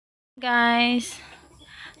Guys,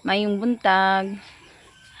 mayong buntag.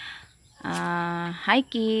 Hi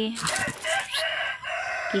Ki.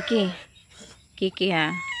 Kiki. Kiki ha.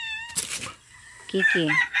 Kiki.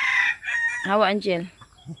 Hawa Angel.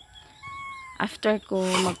 After ko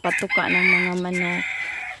magpatuka ng mga manok,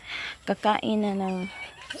 kakain na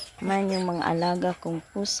naman yung mga alaga kong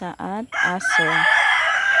pusa at aso.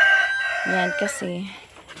 Yan kasi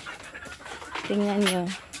tingnan nyo.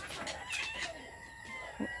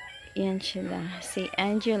 Yan sila. Si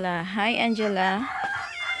Angela. Hi Angela.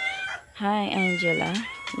 Hi Angela.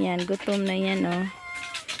 Yan, gutom na yan oh.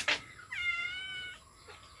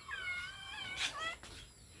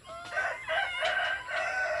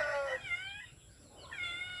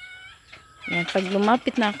 Yan, pag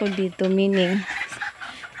lumapit na ako dito, meaning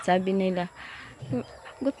sabi nila,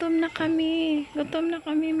 gutom na kami,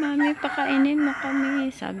 mami, pakainin mo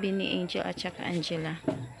kami, sabi ni Angel at saka Angela.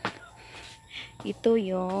 Ito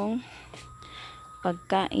yung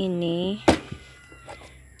pagkain ni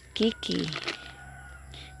Kiki.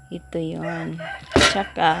 Ito yon.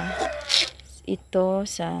 Tsaka ito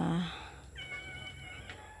sa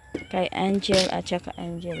kay Angel at saka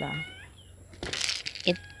Angela.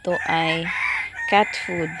 Ito ay cat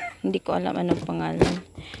food. Hindi ko alam anong pangalan.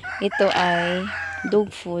 Ito ay dog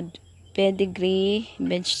food, pedigree,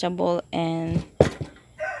 vegetable, and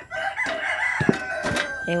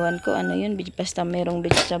ewan ko ano yun. Basta merong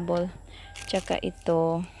vegetable. Tsaka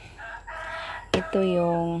ito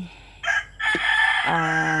yung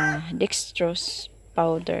dextrose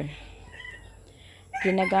powder.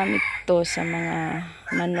 Ginagamit to sa mga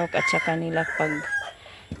manok at saka nila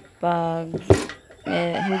pag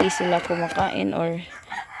hindi sila kumakain or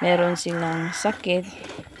meron silang sakit.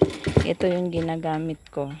 Ito yung ginagamit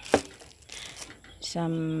ko.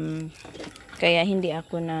 Kaya hindi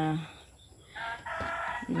ako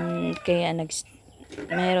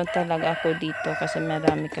meron talaga ako dito kasi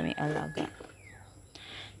marami kami alaga.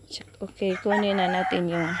 Okay, kunin na natin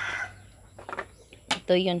yung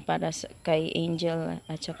ito yun para kay Angel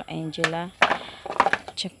at saka Angela,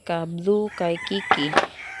 tsaka blue kay Kiki,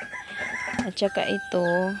 at saka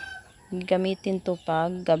ito gamitin to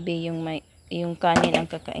pag gabi yung kanin ang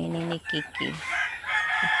kakainin ni Kiki.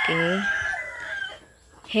 Okay.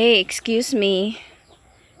 Hey, excuse me,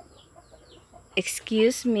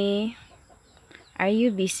 are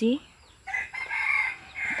you busy?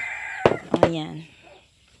 Ayan.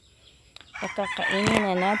 Pakakainin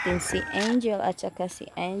na natin si Angel at saka si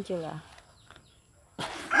Angela.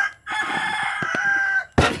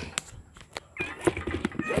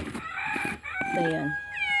 Ito yun.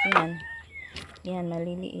 Yan,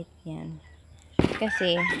 maliliit yan.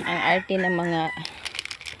 Kasi, ang arte ng mga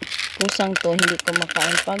pusang to, hindi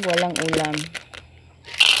kumakain pag walang ulam.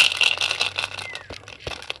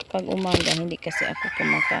 Pag umaga, hindi kasi ako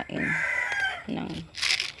kumakain ng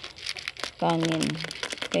kanin.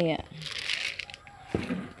 Kaya,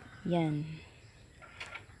 yan.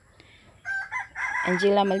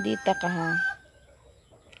 Angela, maldita ka ha.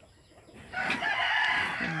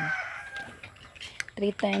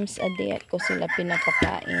 3 times a day ako sila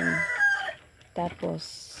pinapakain.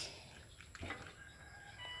 Tapos,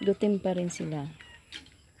 gutom pa rin sila.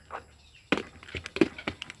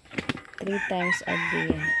 3 times a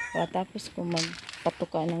day. Tapos kung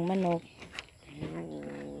magpatuka ng manok,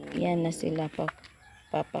 yan na sila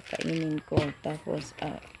papakainin ko. Tapos,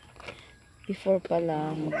 before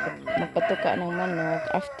pala magpatuka ng manok,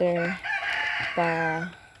 after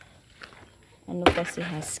ano pa si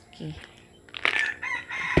Husky.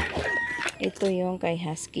 Ito yung kay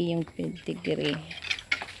Husky, yung pedigree.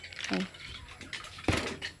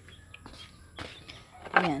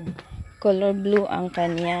 Ayan. Color blue ang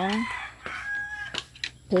kanyang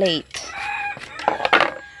plate.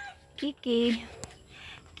 Kiki,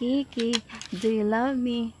 do you love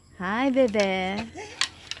me? Hi, bebe.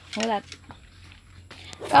 Wala.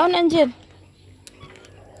 Kaon, Angel?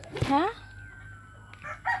 Huh?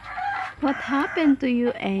 What happened to you,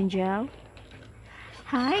 Angel?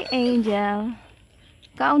 Hi, Angel.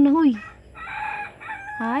 Kaon na, huy.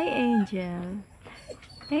 Hi, Angel.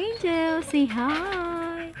 Angel, say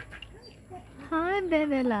hi. Hi,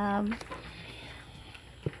 baby love.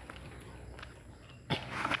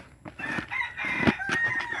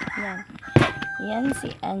 Yan si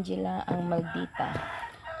Angela ang maldita.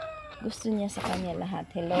 Gusto niya sa kanya lahat.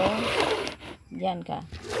 Hello? Diyan ka.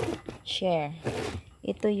 Share.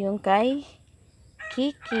 Ito yung kay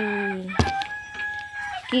Kiki.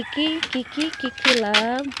 Kiki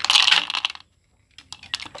love.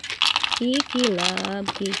 Kiki love.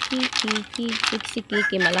 Si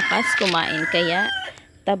Kiki malakas kumain kaya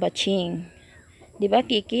tabaching. Diba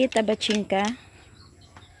Kiki? Tabaching ka?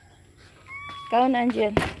 Kaon,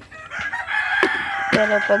 Angel.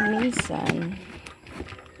 Pero pag minsan,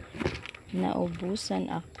 naubusan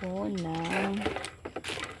ako ng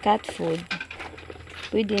cat food,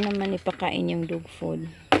 pwede naman ipakain yung dog food.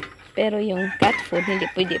 Pero yung cat food, hindi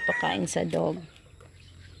pwede ipakain sa dog.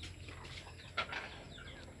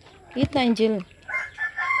 Eat na, Angel.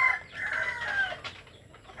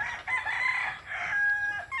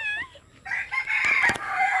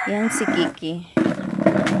 Yan si Kiki.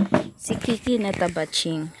 Si Kiki na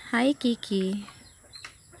tabatching. Hi, Kiki.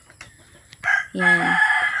 Yan.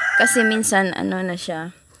 Kasi minsan, ano na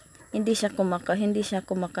siya, hindi siya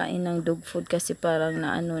kumakain ng dog food kasi parang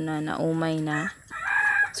naumay na.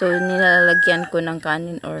 So, nilalagyan ko ng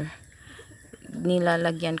kanin or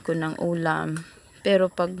nilalagyan ko ng ulam. Pero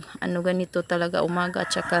pag ganito talaga umaga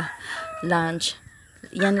at saka lunch,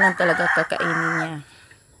 yan lang talaga kakainin niya.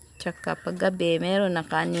 Tsaka pag gabi, meron na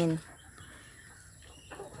kanin.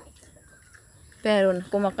 Pero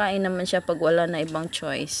kumakain naman siya pag wala na ibang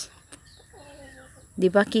choice.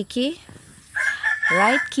 Diba, Kiki?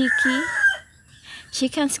 Right, Kiki?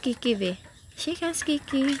 Shikans Kiki, be. Shikans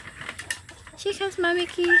Kiki. Shikans Mommy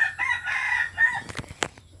Kiki.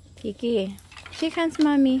 Kiki. Shikans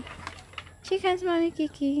Mommy. Shikans Mommy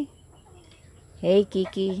Kiki. Hey,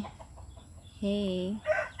 Kiki. Hey.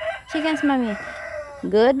 Shikans Mommy.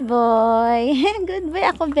 Good boy. Good boy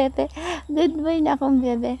ako, bebe. Good boy na akong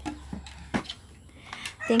bebe.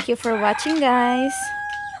 Thank you for watching, guys.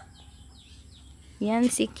 Yan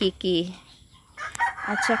si Kiki.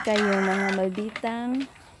 At saka yung mga malditang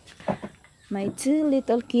my 2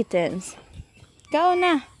 little kittens. Kao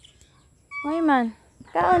na. Hoy man.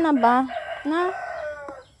 Kao na ba? Na?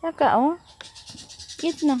 Saka, oh.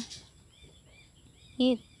 Eat na.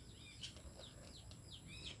 Eat.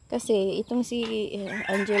 Kasi itong si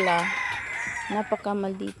Angela,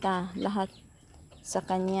 napakamaldita. Lahat sa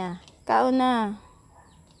kanya. Kao na.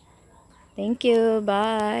 Thank you.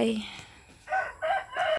 Bye.